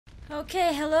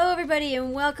Okay, hello everybody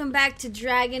and welcome back to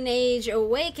Dragon Age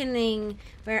Awakening,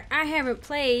 where I haven't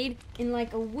played in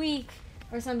like a week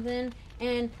or something,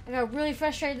 and I got really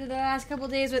frustrated the last couple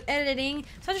days with editing,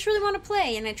 so I just really want to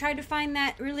play, and I tried to find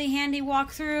that really handy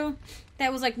walkthrough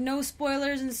that was like no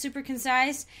spoilers and super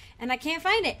concise, and I can't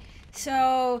find it.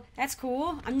 So, that's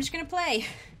cool. I'm just gonna play.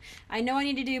 I know I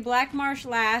need to do Black Marsh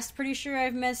last. Pretty sure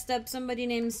I've messed up somebody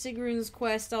named Sigrun's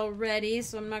quest already,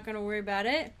 so I'm not gonna worry about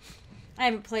it. I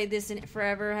haven't played this in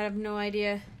forever. I have no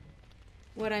idea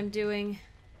what I'm doing.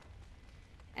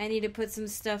 I need to put some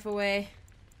stuff away.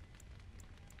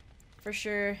 For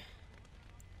sure.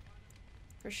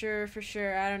 For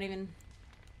sure. I don't even...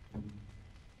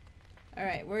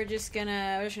 Alright, we're just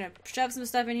gonna shove some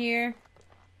stuff in here.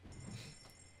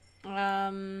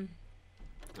 Throw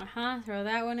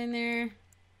that one in there.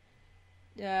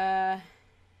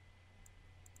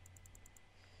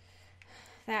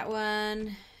 That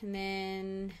one. And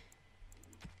then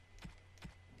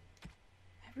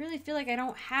I really feel like I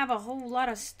don't have a whole lot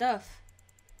of stuff.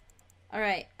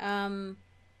 Alright, I'm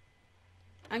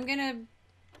gonna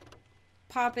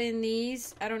pop in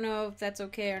these. I don't know if that's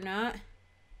okay or not.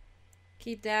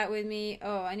 Keep that with me.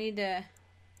 Oh, I need to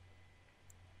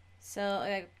sell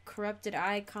a corrupted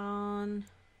icon.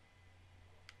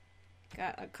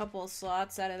 Got a couple of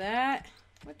slots out of that.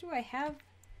 What do I have?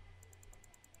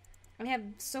 I have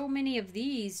so many of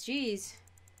these. Jeez.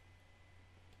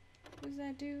 What does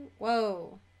that do?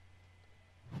 Whoa.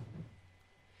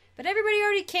 But everybody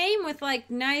already came with like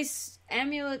nice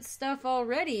amulet stuff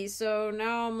already. So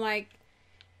now I'm like,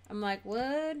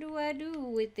 what do I do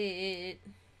with it?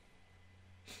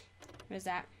 What is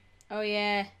that? Oh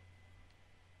yeah.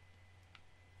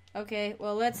 Okay,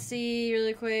 well let's see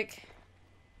really quick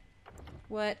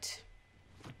what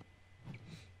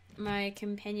my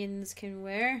companions can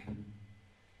wear.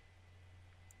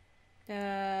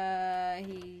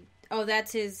 Oh,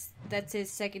 that's his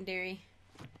secondary.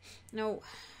 No.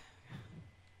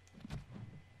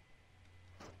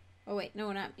 Oh wait,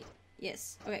 no, not me.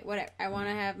 Yes. Okay, whatever. I want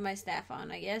to have my staff on,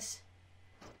 I guess.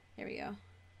 There we go.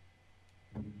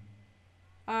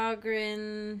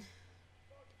 Ogren.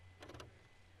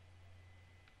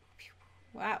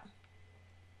 Wow.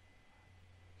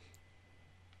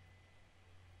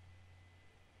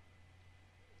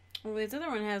 Well, this other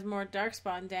one has more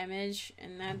darkspawn damage,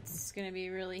 and that's going to be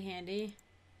really handy.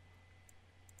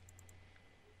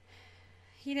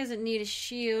 He doesn't need a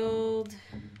shield.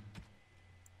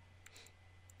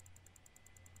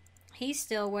 He's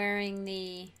still wearing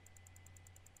the...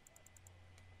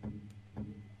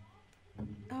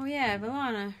 Oh yeah,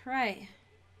 Valana, right.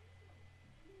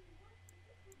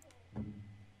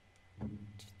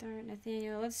 Darn,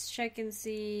 Nathaniel, let's check and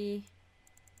see...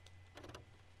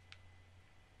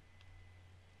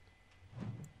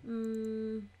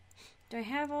 do I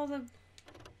have all the...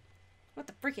 What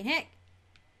the freaking heck?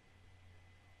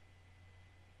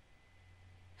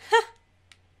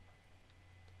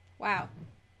 Wow.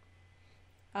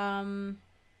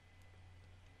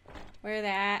 Where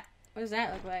that? What does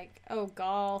that look like? Oh,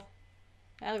 Gaul.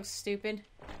 That looks stupid.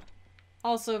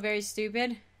 Also very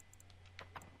stupid.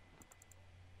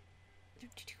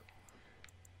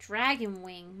 Dragon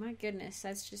Wing. My goodness,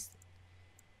 that's just...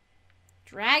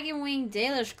 Dragon Wing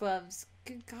Dalish gloves.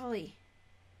 Good golly.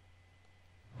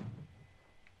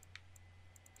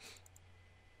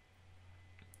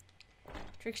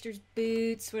 Trickster's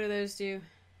boots. What do those do?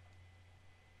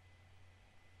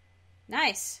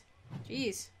 Nice.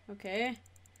 Jeez. Okay.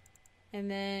 And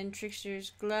then Trickster's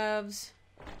gloves.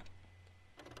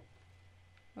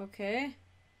 Okay.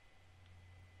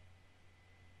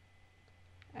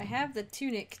 I have the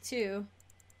tunic too.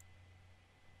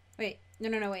 Wait.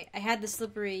 No, wait. I had the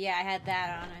slippery. Yeah, I had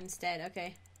that on instead.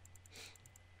 Okay.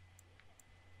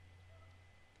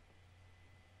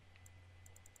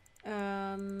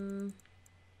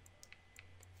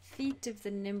 Feet of the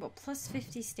Nimble. Plus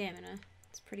 50 stamina.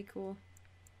 It's pretty cool.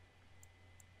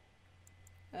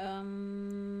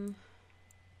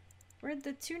 Where'd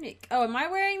the tunic? Oh, am I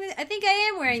wearing the... I think I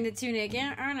am wearing the tunic,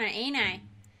 aren't I? Ain't I?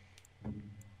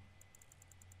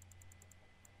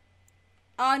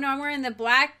 Oh, no, I'm wearing the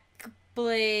black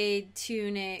blade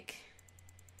tunic.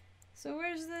 So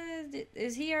where's the...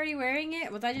 Is he already wearing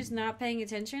it? Was I just not paying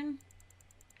attention?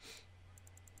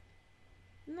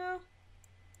 No.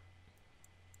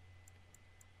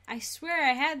 I swear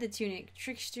I had the tunic.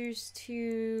 Trickster's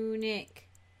tunic.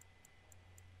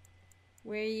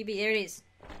 Where you be? There it is.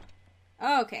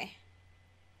 Oh, okay.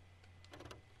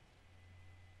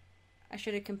 I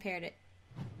should have compared it.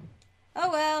 Oh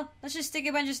well. Let's just stick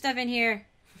a bunch of stuff in here.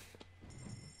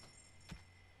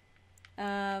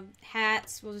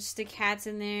 Hats. We'll just stick hats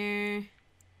in there.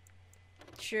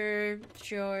 Sure.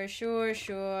 Sure.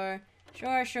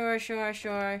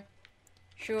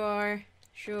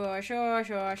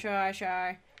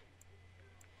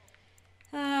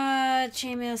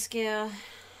 Chainmail scale.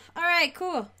 Alright,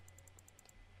 cool.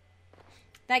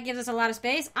 That gives us a lot of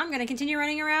space. I'm going to continue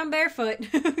running around barefoot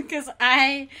because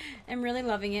I am really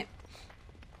loving it.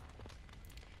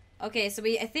 Okay, so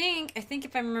I think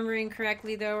if I'm remembering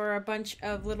correctly, there were a bunch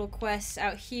of little quests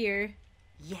out here.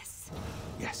 Yes.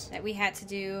 That we had to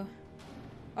do.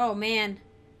 Oh, man.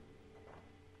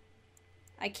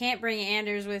 I can't bring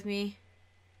Anders with me.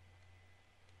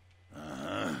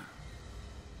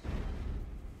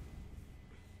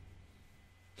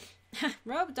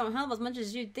 Robes don't help as much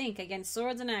as you'd think against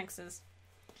swords and axes.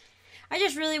 I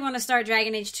just really want to start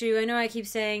Dragon Age 2. I know I keep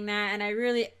saying that,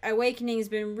 and Awakening's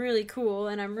been really cool,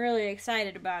 and I'm really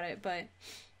excited about it, but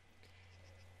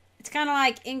it's kind of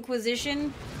like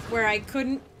Inquisition, where I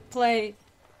couldn't play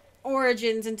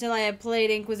Origins until I had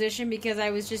played Inquisition because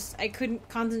I couldn't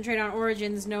concentrate on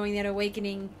Origins knowing that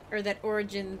Awakening, or that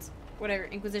Origins, whatever,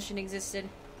 Inquisition existed.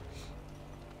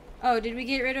 Oh, did we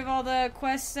get rid of all the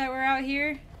quests that were out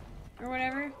here? Or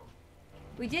whatever?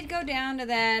 We did go down to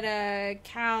that,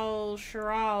 Cal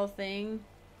Shiral thing.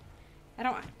 I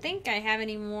don't think I have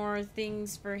any more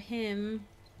things for him.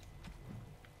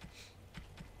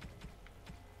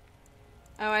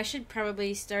 Oh, I should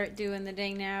probably start doing the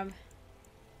Dangnab.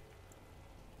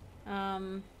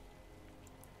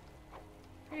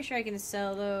 Pretty sure I can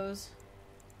sell those.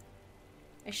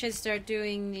 I should start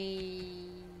doing the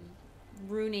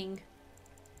runing.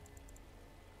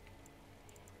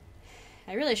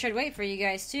 I really should wait for you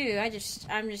guys too.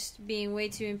 I'm just being way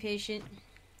too impatient.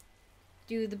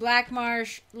 Do the Black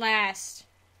Marsh last.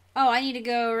 Oh, I need to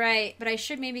go, right. But I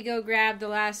should maybe go grab the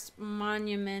last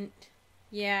monument.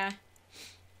 Yeah.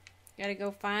 Gotta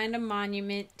go find a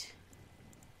monument.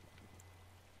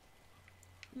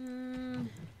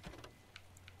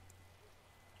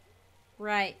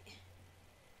 Right.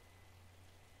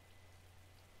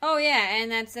 Oh yeah,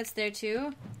 and that's there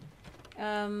too.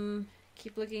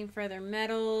 Keep looking for other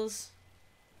metals.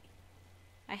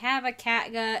 I have a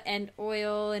catgut and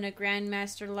oil and a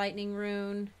Grandmaster Lightning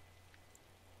Rune.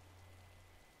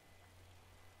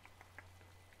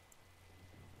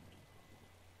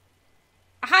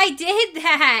 I did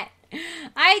that!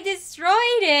 I destroyed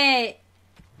it!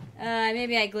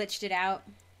 Maybe I glitched it out.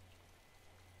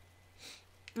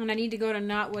 And I need to go to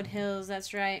Knotwood Hills,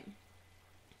 that's right.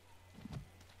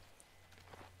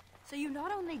 So you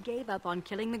not only gave up on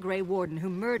killing the Grey Warden who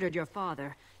murdered your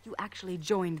father, you actually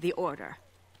joined the Order.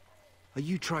 Are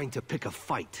you trying to pick a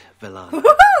fight, Velan?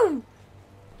 Woohoo!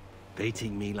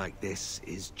 Baiting me like this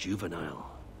is juvenile.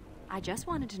 I just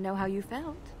wanted to know how you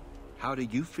felt. How do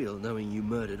you feel knowing you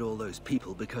murdered all those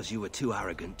people because you were too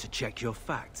arrogant to check your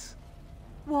facts?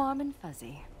 Warm and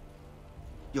fuzzy.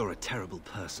 You're a terrible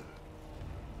person.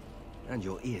 And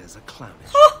your ears are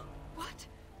clownish. What?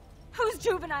 Who's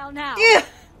juvenile now? Yeah.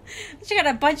 She got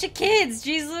a bunch of kids.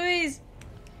 Jeez Louise.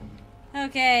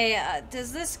 Okay,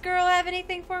 does this girl have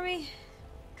anything for me?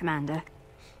 Commander.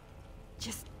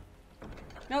 Just...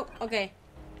 Nope, okay.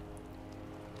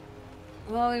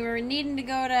 Well, we were needing to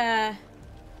go to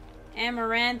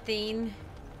Amaranthine.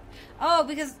 Oh,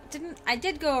 because I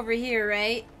did go over here,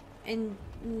 right? And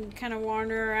kind of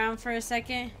wander around for a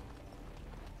second.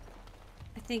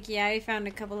 I think, yeah, we found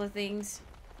a couple of things.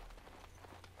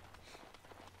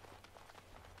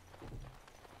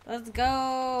 Let's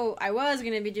go! I was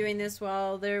gonna be doing this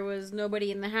while there was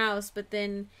nobody in the house, but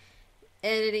then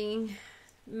editing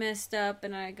messed up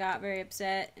and I got very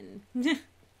upset and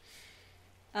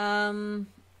oh,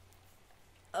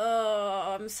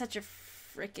 I'm such a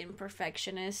freaking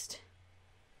perfectionist.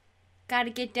 Gotta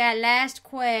get that last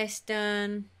quest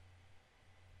done.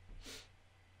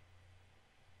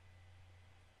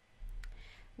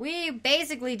 We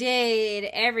basically did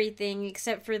everything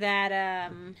except for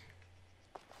that,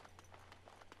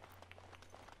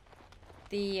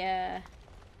 there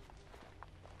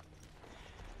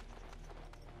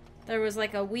was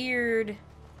like a weird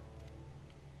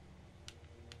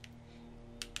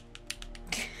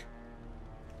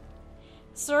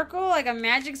circle, like a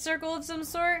magic circle of some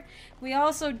sort. We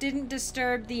also didn't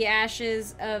disturb the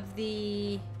ashes of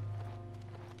the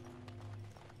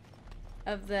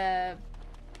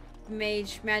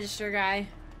magister guy.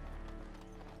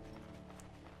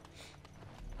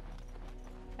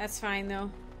 That's fine though,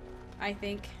 I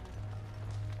think.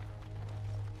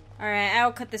 Alright,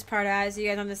 I'll cut this part out so you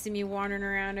guys don't have to see me wandering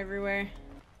around everywhere.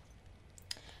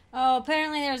 Oh,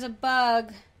 apparently there's a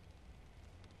bug.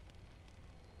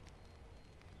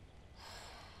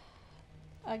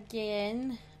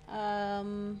 again.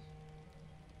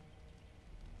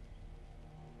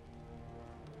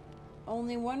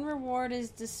 Only one reward is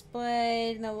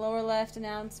displayed in the lower left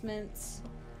announcements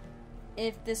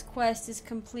if this quest is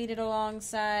completed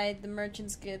alongside the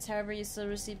merchant's goods. However, you still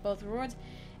receive both rewards.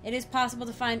 It is possible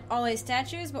to find all 8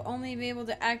 statues, but only be able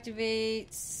to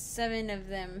activate 7 of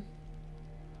them.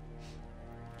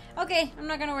 Okay, I'm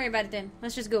not gonna worry about it then.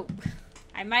 Let's just go.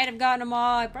 I might have gotten them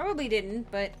all. I probably didn't,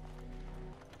 but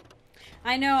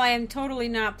I know I am totally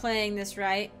not playing this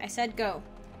right. I said go.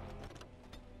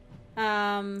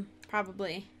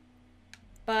 Probably.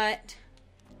 But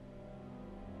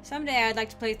someday I'd like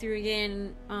to play through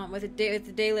again with the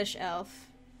Dalish elf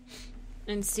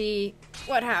and see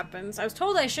what happens. I was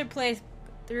told I should play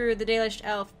through the Dalish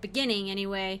elf beginning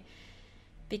anyway,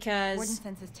 because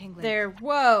they're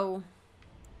whoa,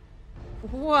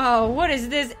 what is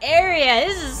this area?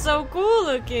 This is so cool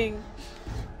looking.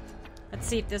 Let's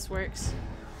see if this works.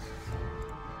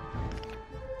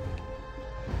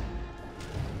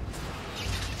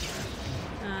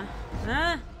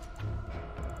 I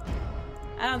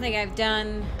don't think I've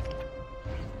done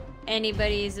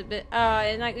anybody's a bit. Oh,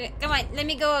 it's not good. Come on, let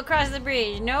me go across the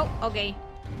bridge. Nope. Okay.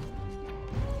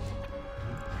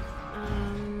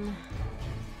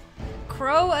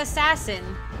 Crow assassin.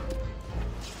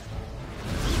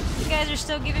 You guys are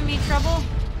still giving me trouble.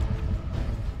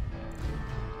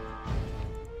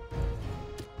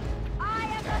 I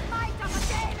am the might of a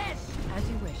Dalish. As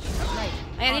you wish. Right.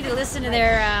 I need to listen to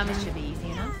their This should be easy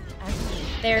enough. As you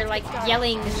wish. their like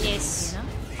yellingness.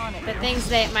 The things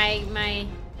that my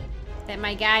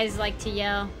guys like to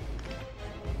yell.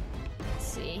 Let's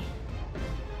see.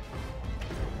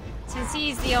 Since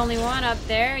he's the only one up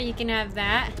there, you can have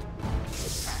that.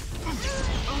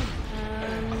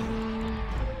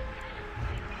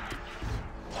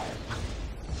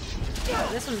 Oh,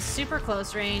 this one's super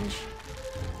close range.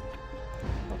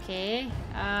 Okay.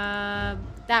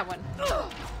 That one. Come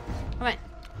on,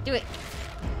 do it.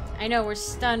 I know we're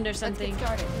stunned or something.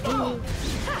 Let's get started.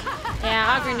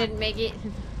 Yeah, Ogren didn't make it.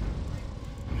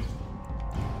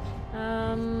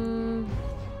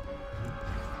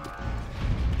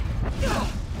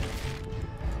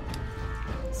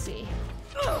 Let's see.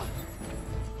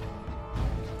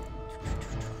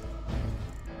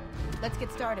 Let's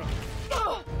get started.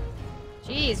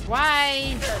 Jeez,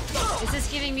 why is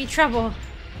this giving me trouble?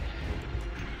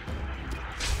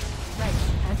 Right.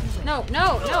 As you wish.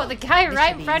 No, the guy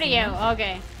right in front of you.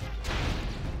 Okay.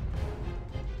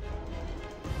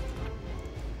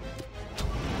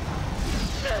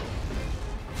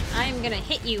 I'm gonna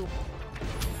hit you.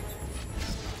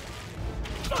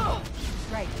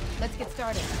 Right. Let's get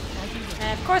started. As you wish.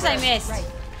 Of course I missed. Right.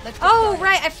 Let's get Oh, started.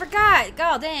 right, I forgot.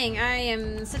 God dang, I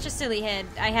am such a silly head.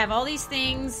 I have all these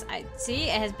things. See,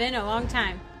 it has been a long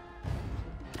time.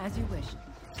 As you wish.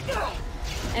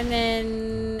 And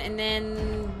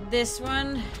then this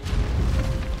one.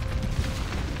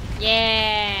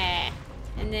 Yeah.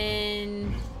 And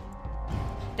then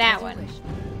that As you one. wish.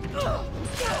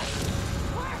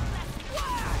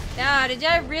 Oh, did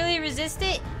I really resist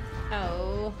it?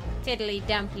 Oh, fiddly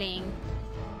dumpling.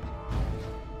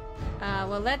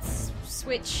 Well, let's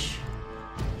switch.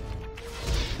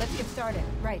 Let's get started.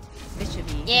 Right. This should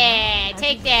be easy Yeah, enough. As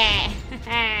take you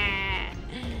that.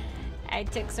 I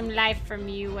took some life from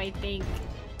you, I think.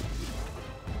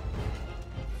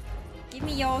 Give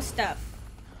me your stuff.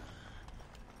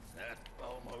 That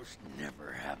almost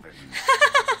never happened.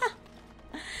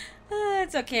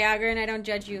 It's okay, Ogren. I don't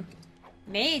judge you.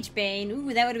 Mage Bane.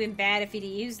 Ooh, that would have been bad if he'd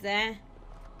used that.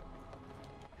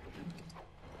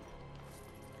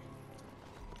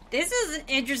 This is an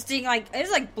interesting, like,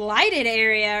 it's like blighted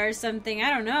area or something. I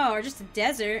don't know. Or just a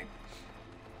desert.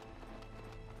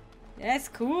 That's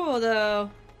cool,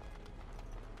 though.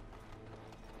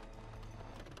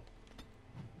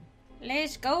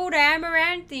 Let's go to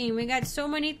Amaranthine. We got so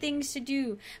many things to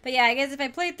do. But yeah, I guess if I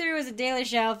play through as a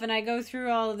Dalish elf and I go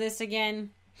through all of this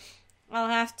again, I'll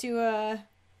have to,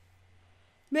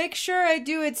 make sure I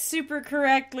do it super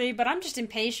correctly. But I'm just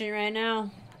impatient right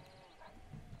now.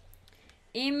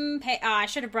 I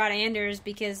should have brought Anders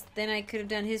because then I could have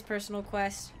done his personal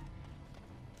quest.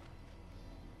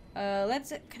 Can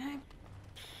I?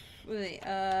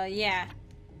 Yeah.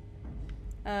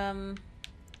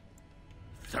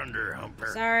 Thunder Humper.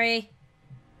 Sorry.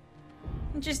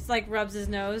 Just like rubs his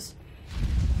nose.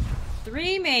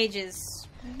 3 mages.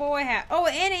 Boy, oh,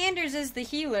 and Anders is the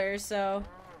healer, so.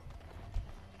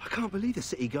 I can't believe the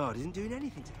city guard isn't doing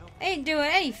anything to help. Ain't doing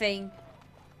anything.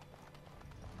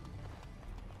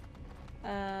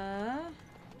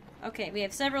 Okay, we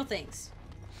have several things.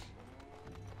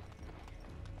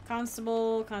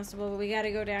 Constable, we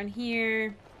gotta go down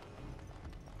here.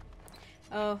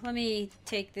 Oh, let me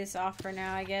take this off for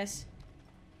now, I guess.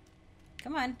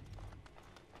 Come on.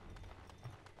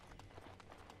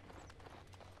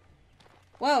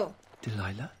 Whoa.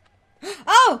 Delilah?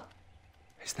 Oh!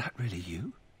 Is that really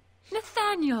you?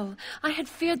 Nathaniel, I had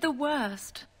feared the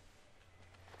worst.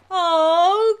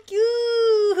 Oh,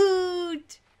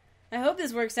 cute! I hope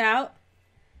this works out.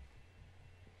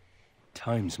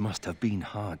 Times must have been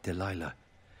hard, Delilah.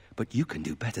 But you can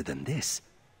do better than this.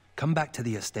 Come back to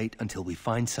the estate until we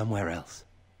find somewhere else.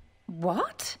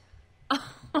 What?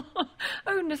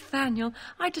 Oh, Nathaniel,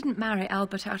 I didn't marry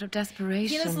Albert out of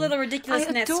desperation. He looks a little ridiculous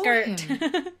in that skirt.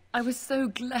 Him. I was so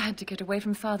glad to get away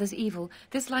from Father's evil.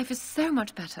 This life is so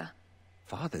much better.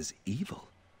 Father's evil?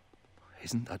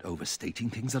 Isn't that overstating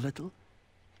things a little?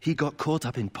 He got caught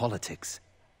up in politics.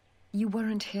 You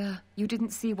weren't here. You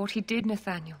didn't see what he did,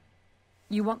 Nathaniel.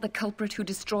 You want the culprit who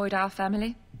destroyed our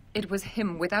family? It was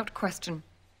him, without question.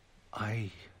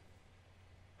 I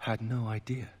had no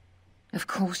idea. Of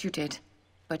course you did.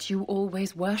 But you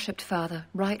always worshipped Father,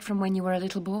 right from when you were a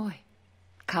little boy.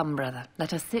 Come, brother,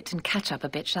 let us sit and catch up a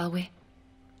bit, shall we?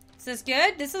 Is this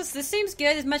good? This seems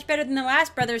good. It's much better than the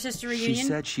last brother-sister reunion. She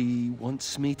said she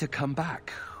wants me to come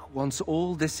back. Once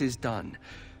all this is done,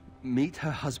 meet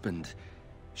her husband.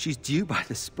 She's due by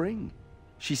the spring.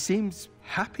 She seems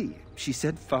happy. She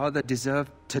said Father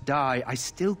deserved to die. I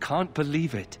still can't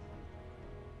believe it.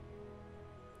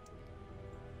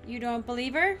 You don't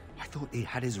believe her? I thought he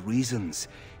had his reasons.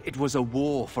 It was a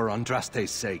war for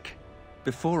Andraste's sake.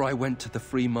 Before I went to the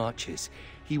free marches,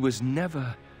 he was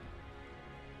never...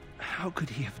 How could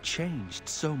he have changed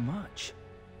so much?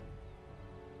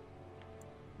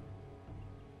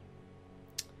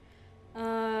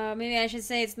 Maybe I should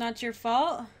say it's not your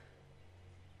fault?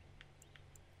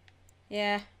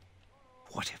 Yeah.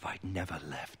 What if I'd never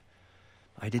left?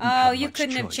 I didn't have you much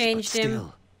couldn't have choice, changed but him.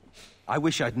 still, I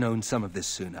wish I'd known some of this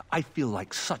sooner. I feel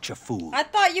like such a fool. I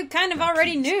thought you kind of Now,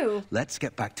 already please, knew. Let's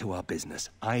get back to our business.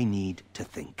 I need to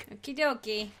think. Okie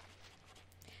dokie.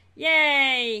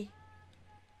 Yay!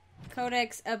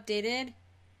 Codex updated.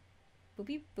 Boop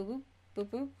beep, boop boop, boop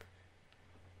boop.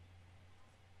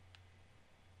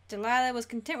 Delilah was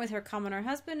content with her commoner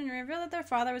husband and revealed that their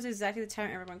father was exactly the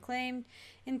tyrant everyone claimed.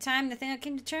 In time, Nathaniel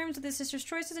came to terms with his sister's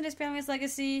choices and his family's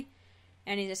legacy,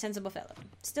 and he's a sensible fellow.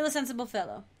 Still a sensible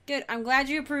fellow. Good. I'm glad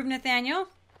you approved, Nathaniel.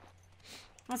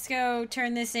 Let's go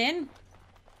turn this in.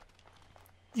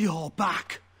 You're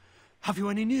back. Have you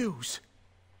any news?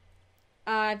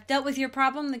 I've dealt with your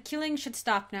problem. The killing should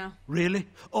stop now. Really?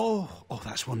 Oh,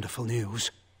 that's wonderful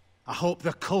news. I hope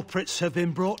the culprits have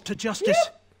been brought to justice.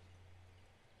 Yep.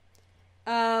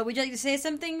 Would you like to say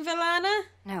something, Valana?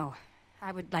 No,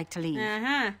 I would like to leave.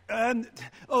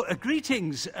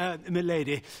 Greetings,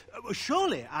 milady.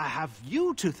 Surely I have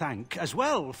you to thank as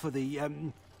well for the,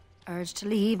 Urge to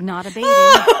leave, not abating.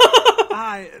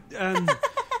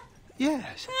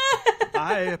 Yes.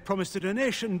 I promised a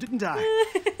donation, didn't I?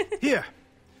 Here,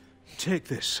 take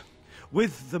this.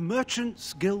 With the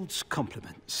Merchants Guild's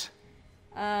compliments.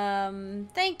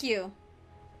 Thank you.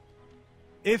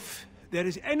 If there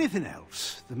is anything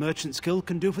else the Merchants Guild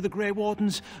can do for the Grey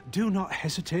Wardens, do not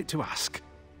hesitate to ask.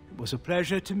 It was a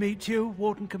pleasure to meet you,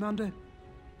 Warden Commander.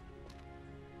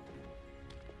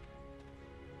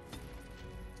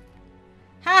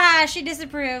 Haha, she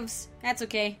disapproves. That's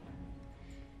okay.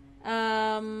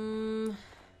 I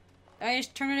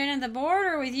just turn it in at the board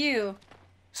or with you?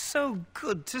 So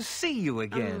good to see you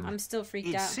again. I'm still freaked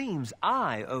out. It seems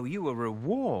I owe you a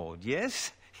reward,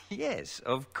 yes? Yes,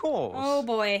 of course. Oh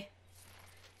boy.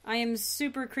 I am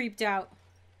super creeped out.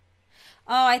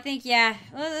 Oh, I think, yeah.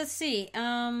 Let's see.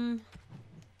 What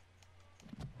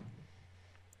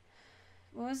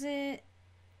was it?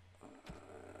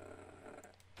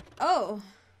 Oh.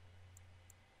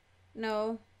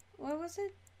 No. What was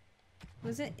it?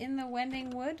 Was it in the Wending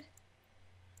Wood?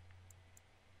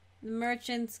 The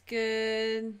Merchant's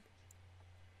Good.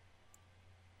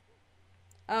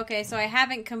 Okay, so I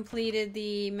haven't completed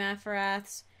the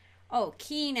Mafaraths. Oh,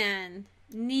 Keenan.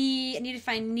 I need to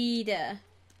find Nida.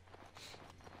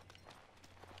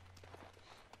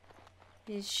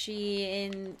 Is she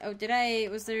in... Oh,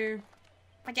 was there...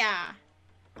 Yeah.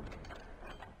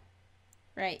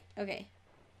 Right, okay.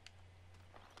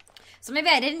 So maybe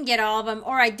I didn't get all of them,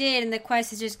 or I did, and the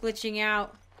quest is just glitching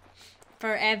out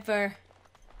forever.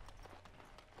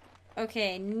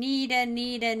 Okay, Nida.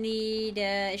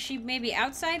 Is she maybe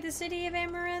outside the city of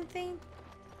Amaranthine?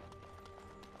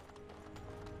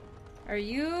 Are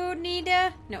you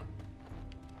Nida? No.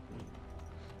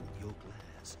 Your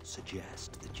glares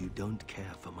suggest that you don't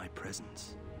care for my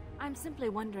presence. I'm simply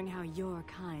wondering how your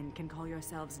kind can call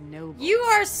yourselves noble. You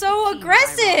are so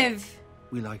aggressive!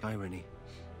 We like irony.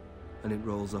 And it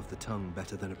rolls off the tongue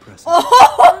better than a present.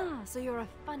 Ah, so you're a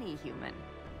funny human.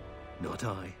 Not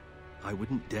I. I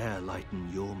wouldn't dare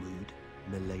lighten your mood,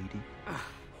 milady.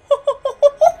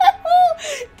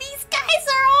 These guys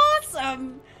are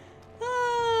awesome!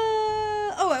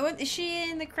 Is she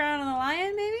in The Crown of the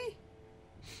Lion, maybe?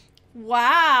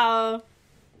 Wow.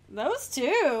 Those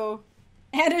two.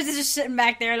 Anders is just sitting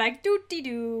back there like,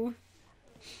 doo-dee-doo.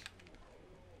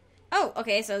 Oh,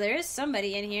 okay, so there is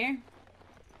somebody in here.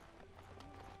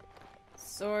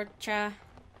 Sorcha.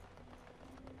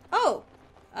 Oh!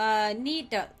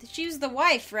 Nita. She was the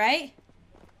wife, right?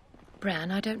 Bran,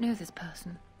 I don't know this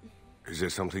person. Is there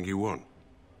something you want?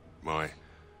 My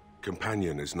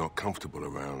companion is not comfortable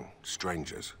around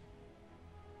strangers.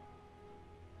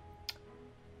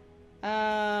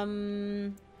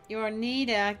 You're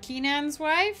Nita, Kenan's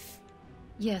wife?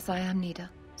 Yes, I am Nida.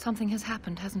 Something has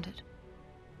happened, hasn't it?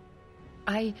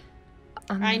 I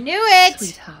knew it!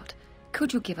 Sweetheart,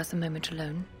 could you give us a moment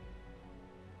alone?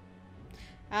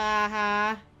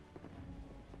 Uh-huh.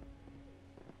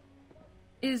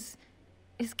 Is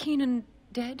Kenan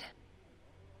dead?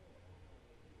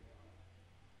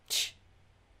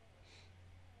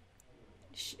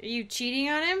 Are you cheating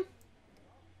on him?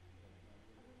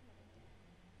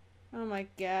 Oh my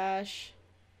gosh.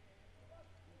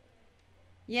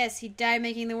 Yes, he died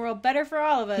making the world better for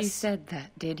all of us. He said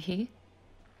that, did he?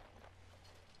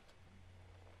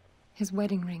 His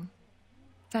wedding ring.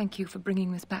 Thank you for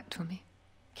bringing this back to me.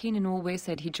 Kenan always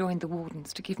said he joined the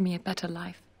Wardens to give me a better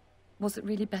life. Was it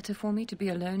really better for me to be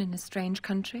alone in a strange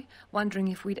country, wondering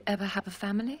if we'd ever have a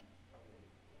family?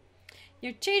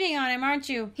 You're cheating on him, aren't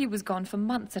you? He was gone for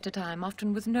months at a time,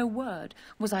 often with no word.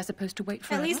 Was I supposed to wait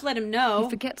forever? At least let him know. He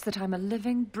forgets that I'm a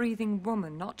living, breathing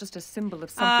woman, not just a symbol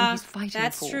of something he's fighting for.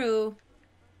 That's true.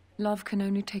 Love can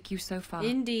only take you so far.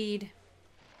 Indeed.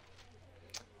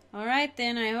 Alright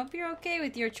then, I hope you're okay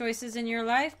with your choices in your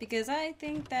life, because I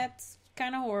think that's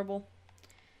kind of horrible.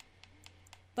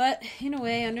 But, in a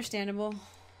way, understandable.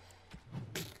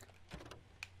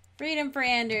 Freedom for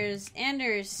Anders.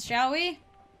 Anders, shall we?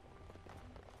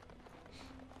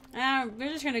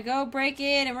 We're just gonna go break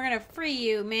it and we're gonna free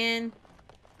you, man.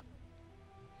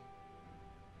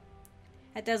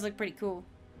 That does look pretty cool.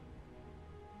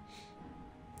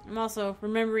 I'm also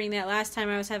remembering that last time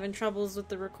I was having troubles with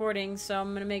the recording, so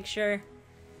I'm gonna make sure.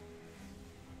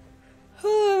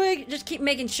 Just keep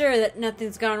making sure that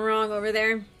nothing's gone wrong over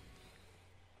there.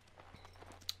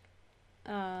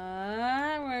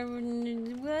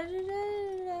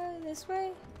 This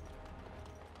way?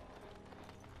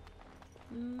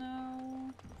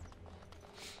 No.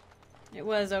 It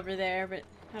was over there, but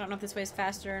I don't know if this way's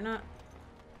faster or not.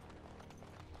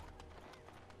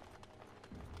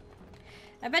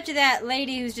 I bet you that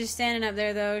lady who's just standing up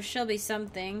there, though, she'll be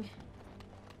something.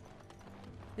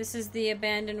 This is the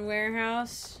abandoned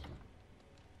warehouse.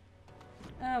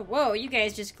 Whoa, you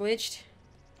guys just glitched.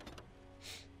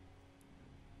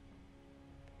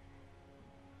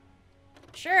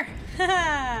 Sure.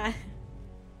 Haha.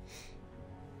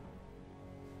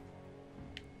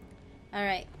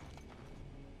 Alright.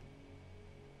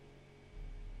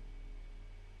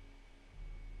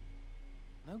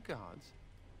 No guards?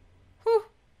 Whew.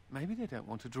 Maybe they don't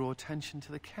want to draw attention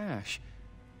to the cash.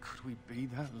 Could we be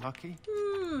that lucky?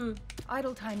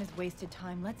 Idle time is wasted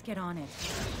time. Let's get on it.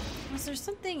 Was there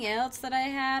something else that I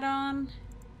had on?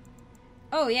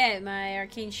 Oh yeah, my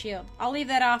arcane shield. I'll leave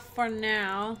that off for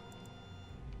now.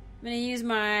 I'm gonna use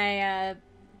my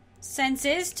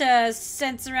senses to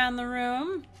sense around the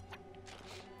room.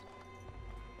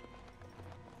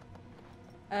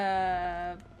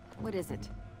 What is it?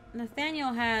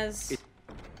 Nathaniel has...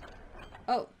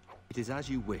 Oh, It is as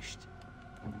you wished.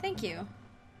 thank you.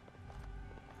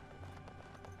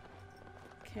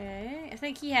 Okay, I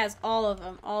think he has all of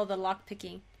them, all the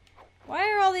lockpicking. Why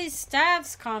are all these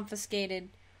staffs confiscated?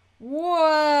 Whoa!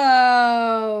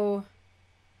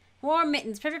 Warm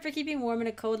mittens, perfect for keeping warm in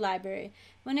a cold library.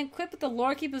 When equipped with the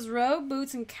Lorekeeper's robe,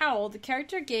 boots, and cowl, the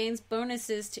character gains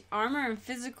bonuses to armor and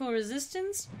physical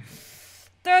resistance.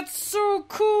 That's so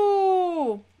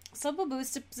cool! Supple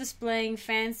boots displaying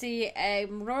fancy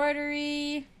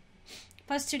embroidery,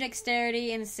 +2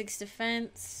 dexterity and 6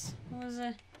 defense. What was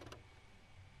it?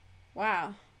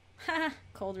 Wow. Haha,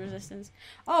 cold resistance.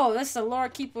 Oh, that's the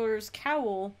Lorekeeper's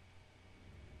cowl.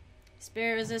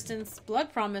 Spirit resistance,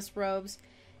 blood promise robes.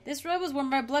 This robe was worn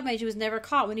by a blood mage who was never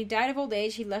caught. When he died of old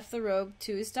age, he left the robe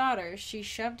to his daughter. She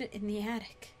shoved it in the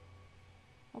attic.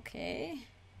 Okay.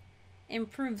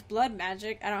 Improves blood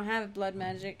magic. I don't have blood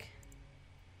magic.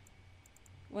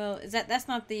 Well, that's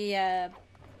not the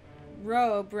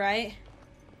robe, right?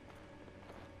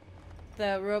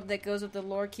 The robe that goes with the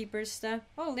lore keeper's stuff.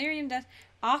 Oh, lyrium dust.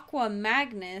 Aqua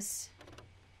Magnus.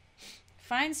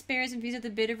 Fine spirits infused with a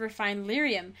bit of refined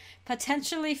lyrium.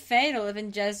 Potentially fatal if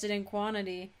ingested in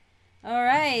quantity.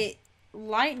 Alright.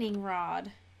 Lightning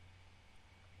rod.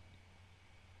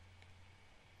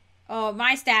 Oh,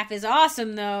 my staff is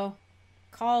awesome, though.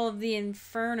 Call of the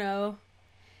Inferno.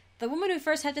 The woman who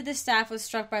first hefted this staff was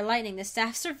struck by lightning. The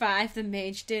staff survived, the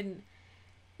mage didn't.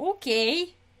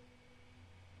 Okay.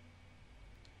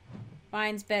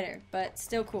 Mine's better, but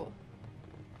still cool.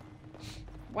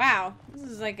 Wow, this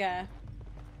is like a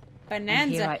bonanza.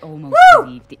 And here I almost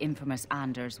believed the infamous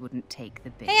Anders wouldn't take the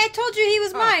bait. Hey, I told you he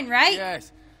was mine, right?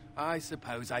 Yes, I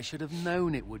suppose I should have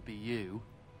known it would be you.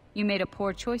 You made a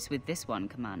poor choice with this one,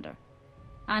 Commander.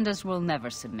 Anders will never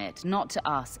submit, not to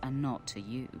us and not to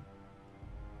you.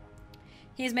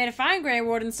 He has made a fine Grey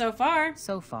Warden so far.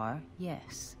 So far,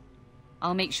 yes.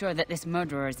 I'll make sure that this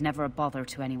murderer is never a bother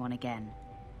to anyone again.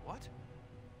 What?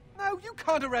 No, you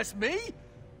can't arrest me!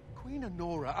 Queen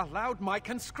Honora allowed my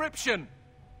conscription!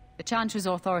 The Chantry's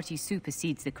authority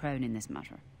supersedes the crown in this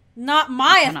matter. Not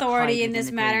my You cannot authority hide in this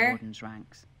within the Grey matter. Warden's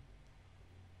ranks.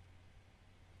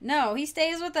 No, he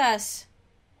stays with us.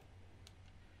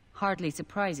 Hardly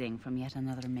surprising from yet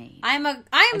another mage. I'm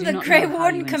I do the not Grey know how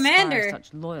Warden you inspire commander.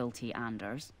 Such loyalty,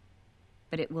 Anders,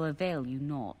 but it will avail you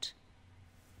naught.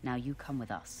 Now you come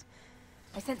with us.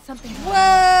 I sent something.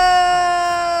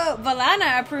 Whoa!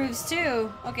 Valana approves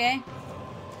too. Okay.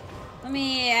 Let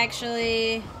me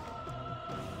actually.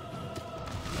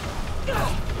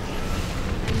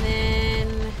 And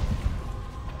then.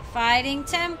 Fighting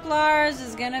Templars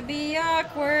is gonna be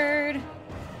awkward.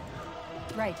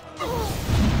 Right.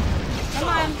 Come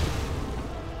on.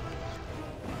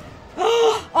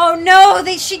 Oh no!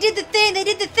 She did the thing! They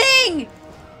did the thing!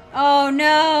 Oh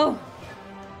no!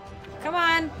 Come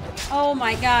on! Oh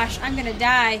my gosh! I'm gonna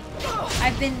die.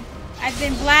 I've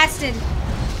been blasted.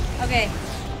 Okay.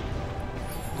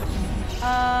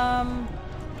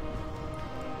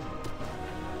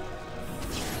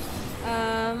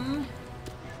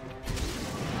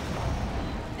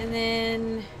 And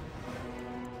then.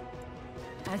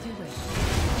 As you wish.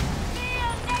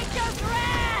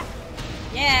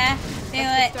 Yeah, feel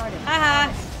it.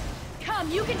 Haha. Come,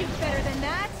 you can do better than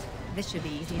that. This should be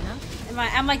easy enough.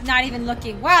 I'm like not even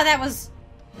looking. Wow, that was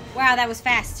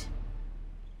fast.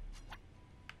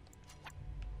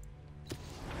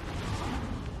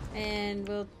 And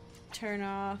we'll turn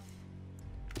off.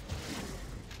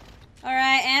 All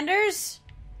right, Anders.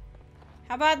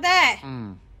 How about that?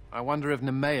 I wonder if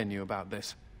Nemea knew about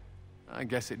this. I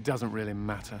guess it doesn't really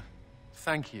matter.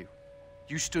 Thank you.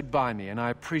 You stood by me, and I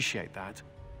appreciate that.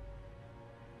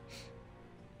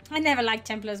 I never liked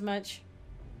Templars much.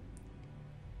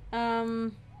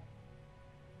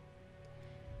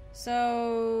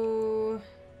 So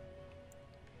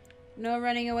no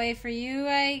running away for you,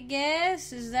 I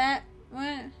guess? Is that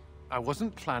what? I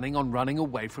wasn't planning on running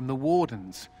away from the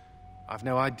Wardens. I've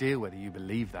no idea whether you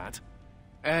believe that.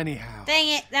 Anyhow. Dang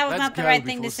it, that was let's not the go right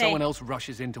thing to before say. someone else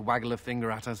rushes in to waggle a finger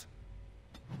at us.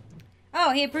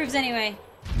 Oh, he approves anyway.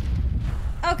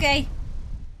 Okay.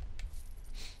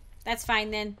 That's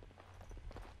fine then.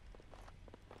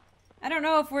 I don't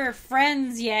know if we're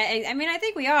friends yet. I mean, I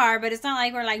think we are, but it's not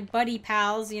like we're like buddy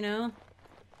pals, you know?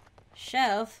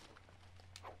 Shelf.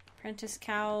 Apprentice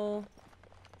cowl.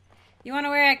 You want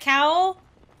to wear a cowl?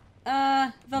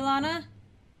 Valana?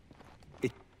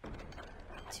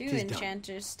 Two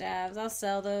enchanter's staves. I'll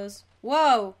sell those.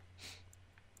 Whoa!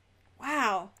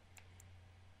 Wow.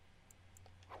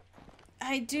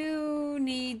 I do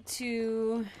need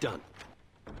to... Done.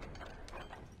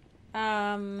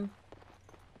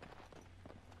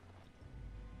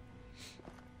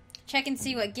 Check and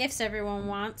see what gifts everyone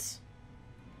wants.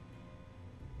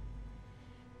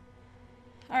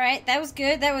 Alright, that was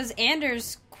good. That was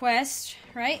Anders' quest,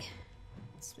 right?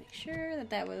 Let's make sure that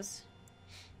that was...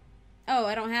 Oh,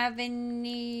 I don't have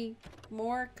any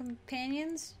more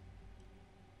companions?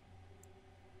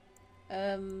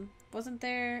 Wasn't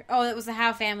there... Oh, that was the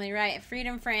Howe family, right.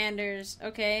 Freedom for Anders.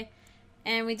 Okay.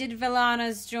 And we did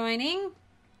Valana's joining.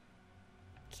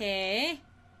 Okay.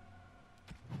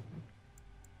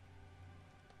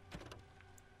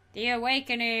 The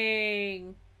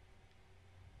Awakening.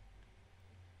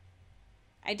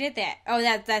 I did that. Oh,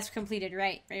 that's completed.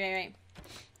 Right.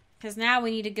 Because now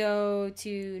we need to go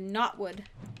to Knotwood.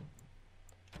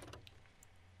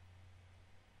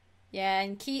 Yeah,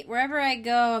 and wherever I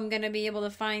go, I'm going to be able to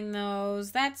find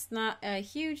those. That's not a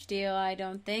huge deal, I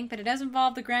don't think. But it does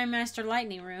involve the Grandmaster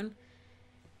Lightning Rune.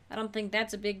 I don't think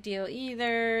that's a big deal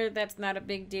either. That's not a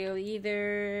big deal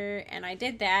either. And I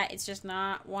did that. It's just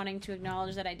not wanting to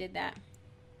acknowledge that I did that.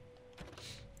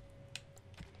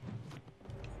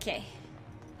 Okay.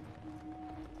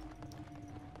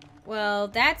 Well,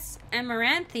 that's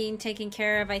Amaranthine taken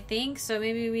care of, I think. So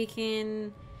maybe we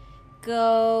can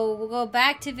go... We'll go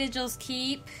back to Vigil's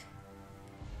Keep.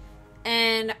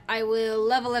 And I will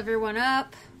level everyone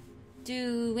up.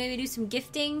 Maybe do some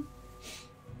gifting.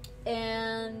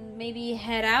 And maybe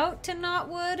head out to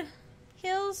Knotwood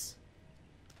Hills.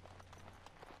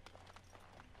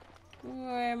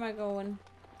 Where am I going?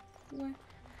 Where?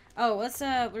 Oh, let's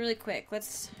really quick.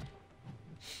 Let's.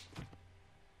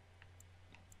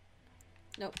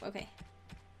 Nope. Okay.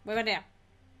 What about now?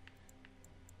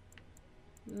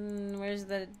 Where's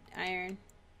the iron?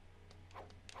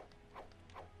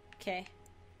 Okay.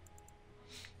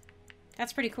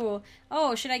 That's pretty cool.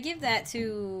 Oh, should I give that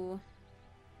to...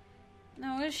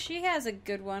 No, she has a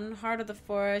good one. Heart of the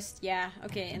Forest. Yeah,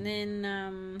 okay. And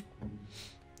then,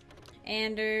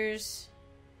 Anders.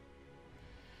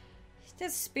 It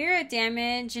does spirit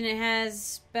damage, and it has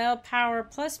spell power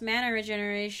plus mana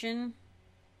regeneration.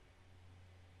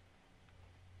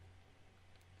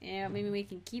 Yeah, maybe we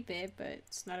can keep it, but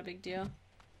it's not a big deal.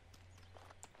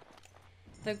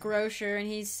 The grocer, and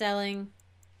he's selling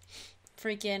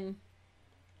freaking...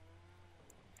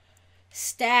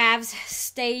 staves,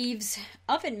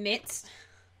 oven mitts.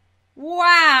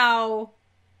 Wow!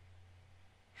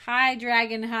 Hide,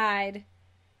 dragon, hide.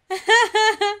 The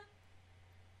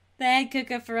head cook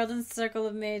of Ferelden's Circle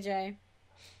of Magi.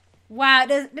 Wow,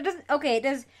 it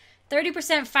does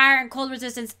 30% fire and cold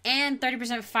resistance and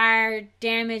 30% fire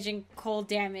damage and cold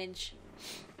damage.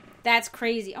 That's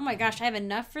crazy. Oh my gosh, I have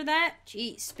enough for that?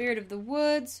 Jeez, Spirit of the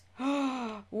Woods.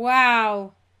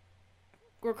 Wow.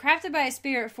 Were crafted by a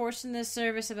spirit forced in the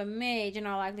service of a mage. In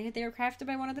all likelihood, they were crafted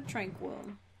by one of the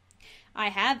Tranquil. I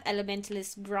have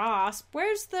Elementalist Grasp.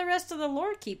 Where's the rest of the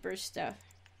Lore Keeper stuff?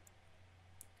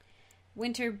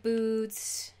 Winter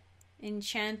Boots.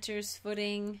 Enchanter's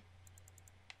Footing.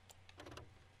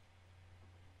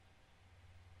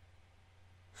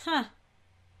 Huh.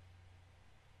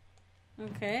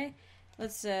 Okay.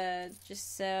 Let's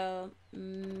just sell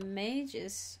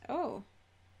mages. Oh.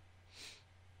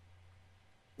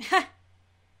 Ha!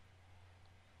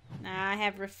 Nah, I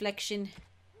have reflection.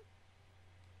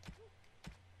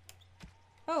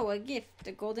 Oh, a gift.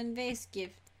 A golden vase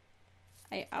gift.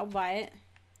 I'll buy it.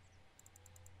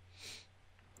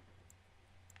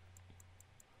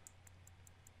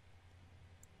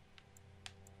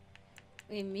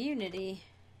 Immunity.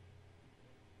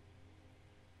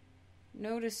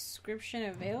 No description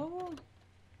available?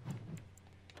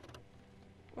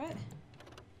 What?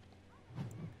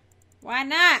 Why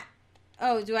not?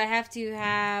 Oh, do I have to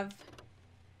have...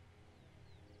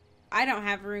 I don't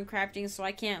have rune crafting, so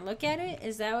I can't look at it?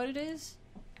 Is that what it is?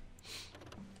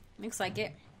 Looks like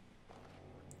it.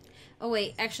 Oh,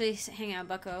 wait. Actually, hang on,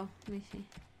 bucko. Let me see.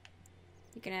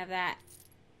 You can have that.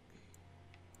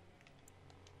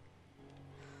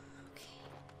 Okay.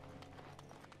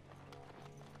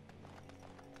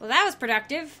 Well, that was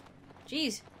productive.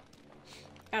 Jeez.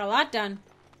 Got a lot done.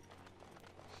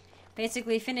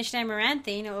 Basically finished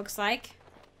Amaranthine, it looks like.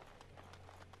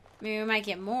 Maybe we might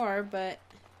get more, but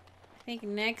I think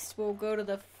next we'll go to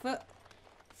the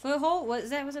foothold. What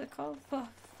is that? What's it called?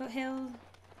 Foothill?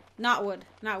 Knotwood.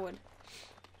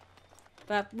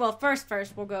 But, well, first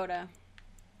we'll go to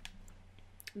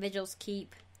Vigil's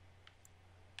Keep.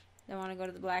 Then I want to go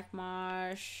to the Black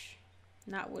Marsh.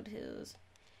 Knotwood Hills.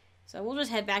 So we'll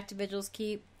just head back to Vigil's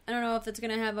Keep. I don't know if it's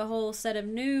going to have a whole set of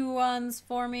new ones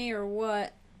for me or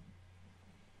what.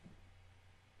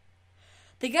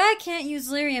 The guy can't use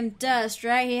lyrium dust,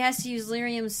 right? He has to use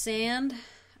lyrium sand.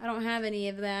 I don't have any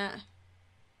of that.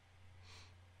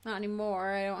 Not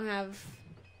anymore. I don't have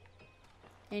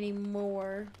any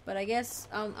more. But I guess,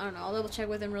 I don't know. I'll double check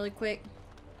with him really quick.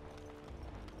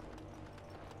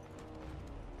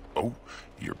 Oh,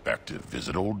 you're back to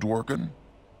visit old Dworkin?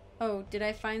 Oh, did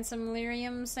I find some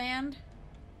lyrium sand?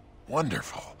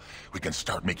 Wonderful. We can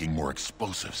start making more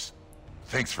explosives.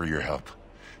 Thanks for your help.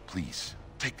 Please,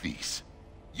 take these.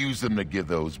 Use them to give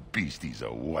those beasties a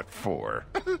what for.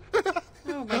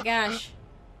 Oh my gosh.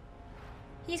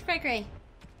 He's cray-cray.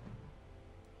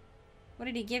 What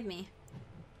did he give me?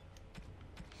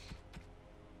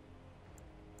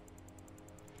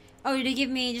 Oh, did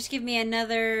he just give me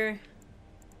another...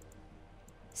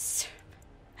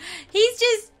 He's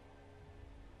just...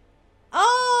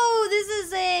 Oh, this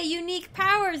is a unique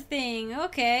power thing.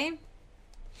 Okay.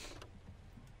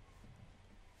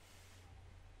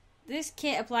 This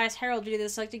kit applies heraldry to the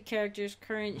selected character's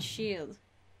current shield.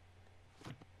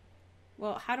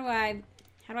 Well, how do I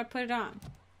put it on?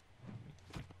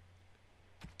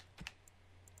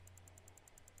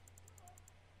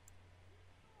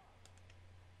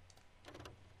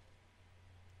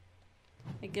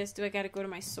 I guess, do I gotta go to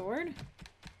my sword?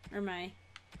 Or my...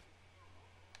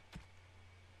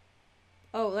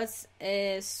 Oh, let's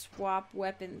swap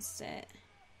weapons set.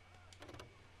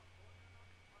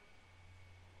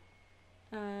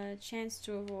 Chance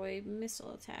to avoid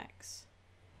missile attacks.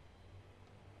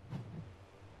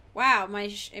 Wow,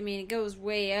 I mean, it goes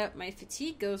way up. My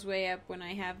fatigue goes way up when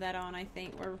I have that on, I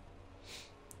think. Or,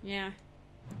 yeah.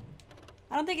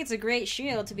 I don't think it's a great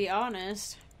shield, to be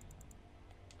honest.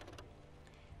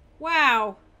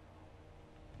 Wow.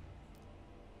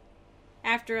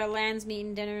 After a land's meat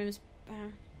and dinner,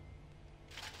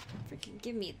 freaking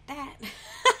give me that.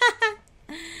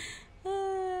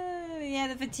 Yeah,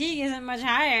 the fatigue isn't much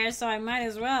higher, so I might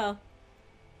as well.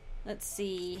 Let's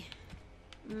see.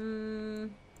 Where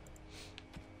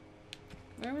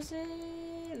was it?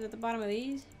 Is it at the bottom of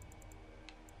these?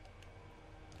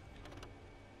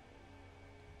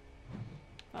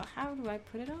 Well, how do I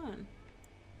put it on?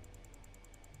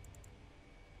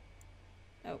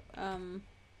 Oh,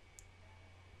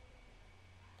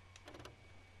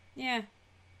 yeah.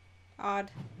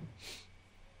 Odd.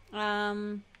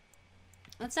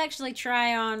 Let's actually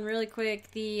try on really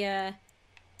quick the,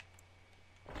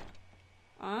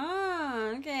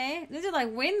 oh, okay. These are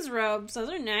like Wind's robes. Those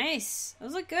are nice.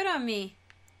 Those look good on me.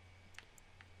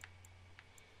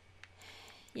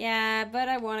 Yeah, but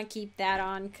I want to keep that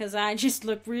on because I just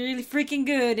look really freaking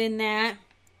good in that.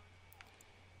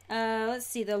 Let's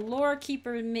see. The Lore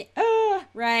Keeper...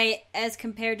 right. As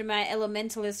compared to my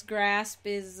Elementalist Grasp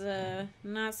is,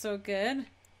 not so good.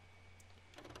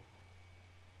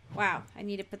 Wow. I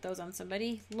need to put those on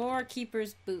somebody. Lore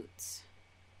Keeper's Boots.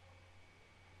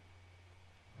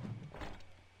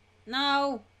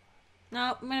 No.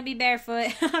 No, I'm gonna be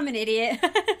barefoot. I'm an idiot.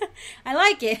 I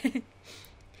like it.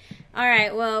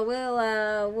 Alright, well,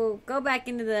 we'll go back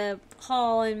into the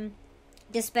hall and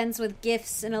dispense with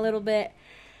gifts in a little bit.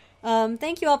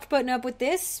 Thank you all for putting up with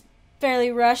this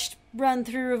fairly rushed run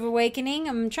through of Awakening.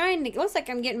 I'm trying to, it looks like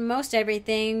I'm getting most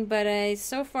everything, but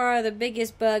so far the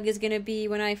biggest bug is going to be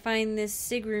when I find this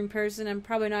Sigrun person. I'm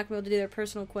probably not going to be able to do their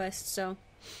personal quest, so.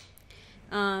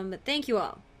 But thank you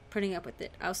all for putting up with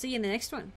it. I'll see you in the next one.